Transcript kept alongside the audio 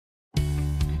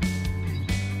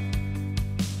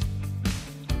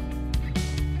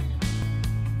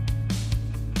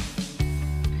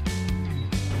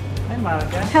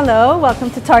Monica. Hello, welcome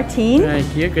to Tartine.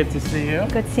 Thank you. Good to see you.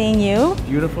 Good seeing you.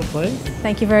 Beautiful place.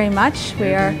 Thank you very much.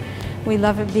 We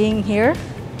love it being here.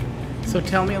 So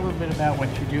tell me a little bit about what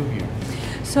you do here.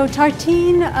 So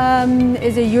Tartine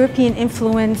is a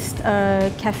European-influenced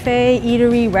cafe,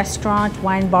 eatery, restaurant,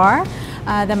 wine bar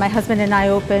that my husband and I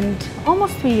opened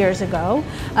almost 3 years ago.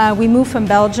 We moved from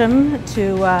Belgium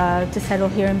to settle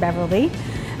here in Beverly.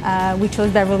 We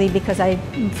chose Beverly because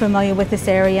I'm familiar with this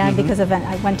area and because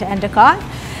I went to Endicott.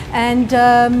 And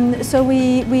so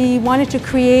we wanted to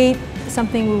create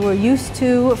something we were used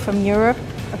to from Europe,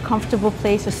 a comfortable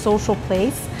place, a social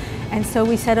place. And so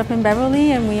we set up in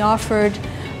Beverly and we offered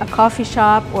a coffee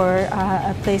shop or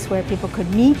a place where people could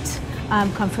meet,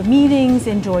 come for meetings,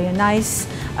 enjoy a nice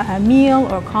meal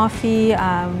or coffee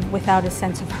without a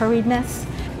sense of hurriedness.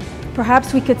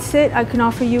 Perhaps we could sit, I can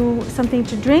offer you something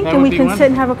to drink and we can sit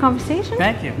and have a conversation.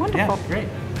 Thank you. Wonderful. Yeah, great.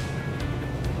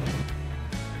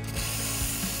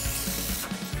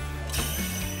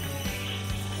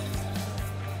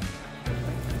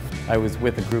 I was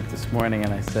with a group this morning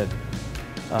and I said,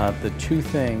 the two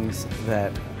things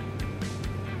that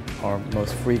are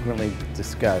most frequently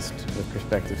discussed with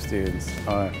prospective students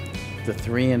are the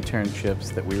 3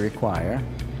 internships that we require,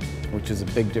 which is a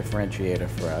big differentiator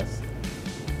for us,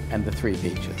 and the 3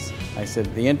 beaches. I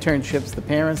said the internships the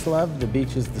parents love, the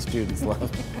beaches the students love.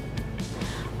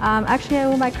 Actually, I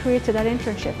owe my career to that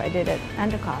internship I did at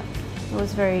Endicott. It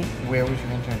was very... Where was your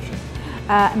internship?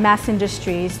 Mass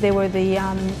Industries. They were the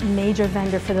major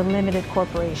vendor for the Limited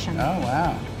Corporation. Oh,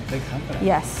 wow. Big company.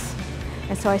 Yes.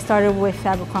 And so I started with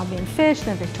Abercrombie & Fitch,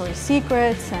 then Victoria's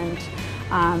Secrets, and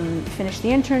finished the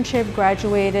internship,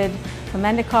 graduated from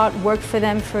Endicott, worked for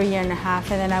them for 1.5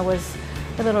 years, and then I was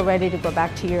a little ready to go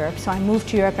back to Europe. So I moved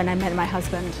to Europe and I met my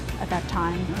husband at that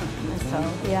time. Oh, and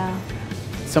so, yeah.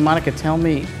 So Monica, tell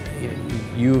me,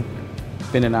 you've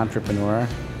been an entrepreneur,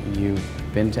 you've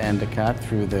been to Endicott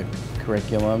through the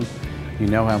curriculum, you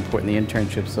know how important the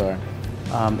internships are.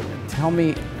 Tell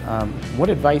me, what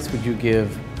advice would you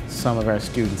give some of our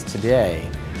students today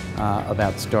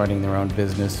about starting their own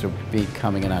business or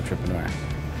becoming an entrepreneur?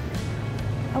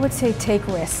 I would say take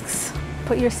risks.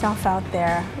 Put yourself out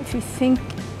there. If you think,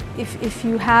 if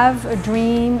you have a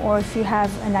dream or if you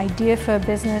have an idea for a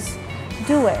business,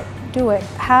 do it. Do it.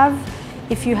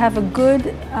 If you have a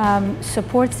good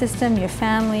support system, your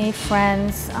family,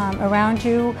 friends around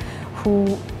you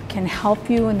who can help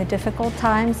you in the difficult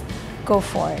times, go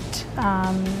for it.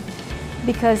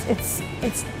 Because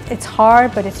it's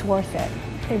hard, but it's worth it.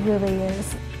 It really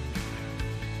is.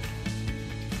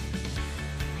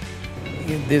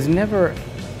 There's never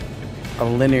a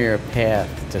linear path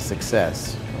to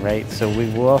success, right? So we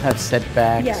will all have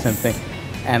setbacks. Yes. And things.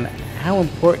 And how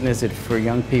important is it for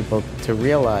young people to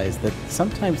realize that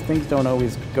sometimes things don't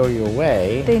always go your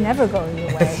way? They never go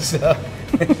your way. So.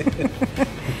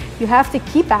 You have to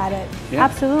keep at it. Yeah.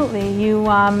 Absolutely.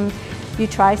 You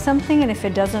try something, and if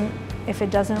it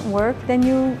doesn't work, then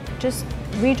you just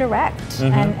redirect.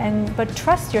 But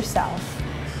trust yourself.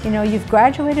 You know, you've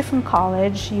graduated from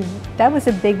college. That was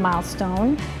a big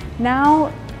milestone.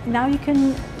 Now you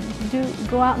can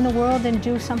go out in the world and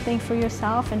do something for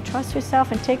yourself and trust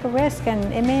yourself and take a risk.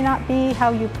 And it may not be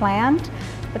how you planned,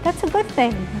 but that's a good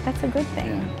thing. That's a good thing.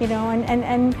 Yeah. You know,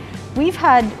 and we've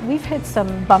hit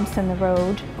some bumps in the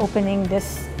road opening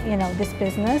this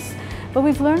business, but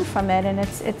we've learned from it, and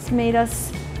it's made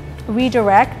us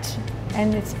redirect,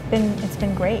 and it's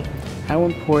been great. How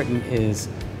important is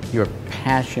your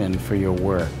passion for your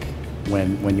work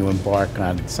when you embark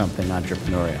on something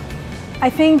entrepreneurial? I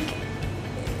think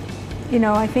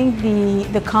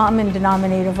the common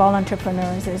denominator of all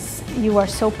entrepreneurs is you are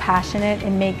so passionate,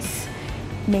 it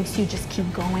makes you just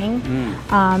keep going.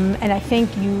 And I think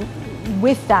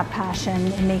with that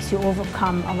passion, it makes you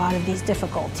overcome a lot of these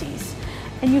difficulties.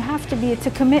 And you have to it's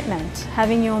a commitment.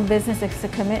 Having your own business is a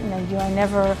commitment.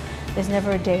 There's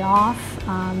never a day off.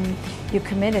 You're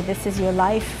committed. This is your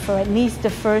life for at least the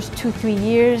first 2-3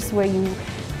 years where you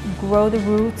grow the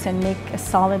roots and make a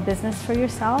solid business for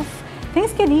yourself.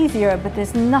 Things get easier, but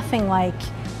there's nothing like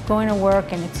going to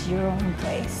work and it's your own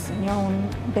place and your own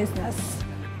business.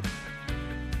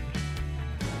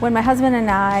 When my husband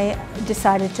and I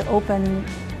decided to open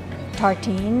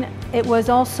Tartine, it was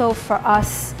also for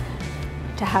us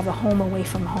to have a home away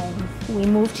from home. We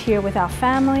moved here with our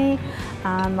family.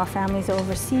 Our family's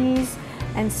overseas,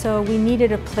 and so we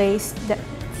needed a place that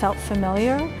felt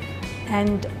familiar,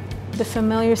 and the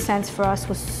familiar sense for us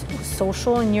was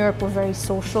social. In Europe, we're very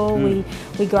social. We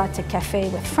go out to a cafe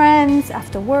with friends.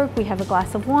 After work, we have a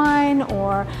glass of wine,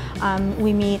 or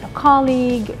we meet a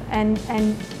colleague, and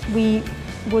we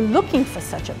were looking for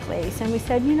such a place, and we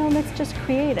said, you know, let's just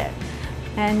create it.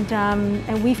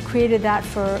 And we've created that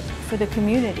for the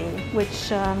community,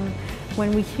 which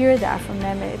when we hear that from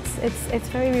them, it's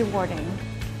very rewarding.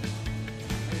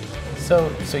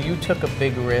 So you took a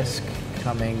big risk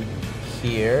coming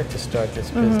here to start this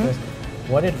business.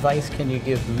 What advice can you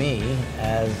give me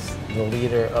as the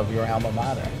leader of your alma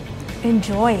mater?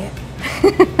 Enjoy it.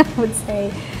 I would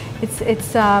say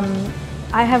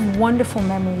I have wonderful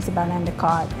memories about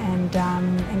Endicott, and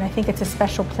I think it's a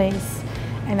special place,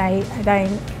 and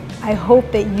I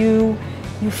hope that you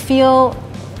feel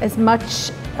as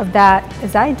much of that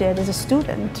as I did as a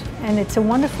student. And it's a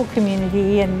wonderful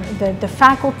community, and the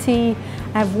faculty,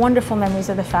 I have wonderful memories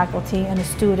of the faculty and the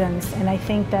students, and I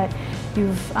think that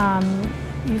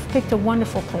you've picked a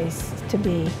wonderful place to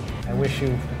be. I wish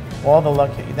you all the luck.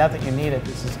 Not that you need it.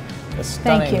 This is a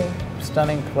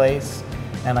stunning place,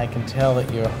 and I can tell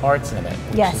that your heart's in it,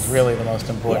 which is really the most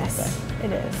important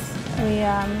thing. It is.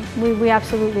 We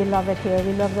absolutely love it here.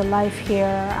 We love the life here,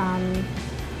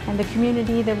 and the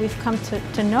community that we've come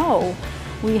to know.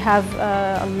 We have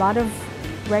a lot of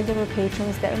regular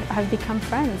patrons that have become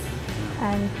friends,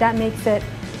 and that makes it,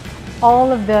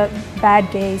 all of the bad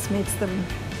days makes them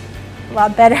a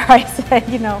lot better, I say,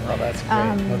 you know. Well, that's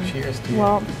great. Well, cheers to you.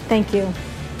 Well, thank you.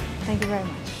 Thank you very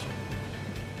much.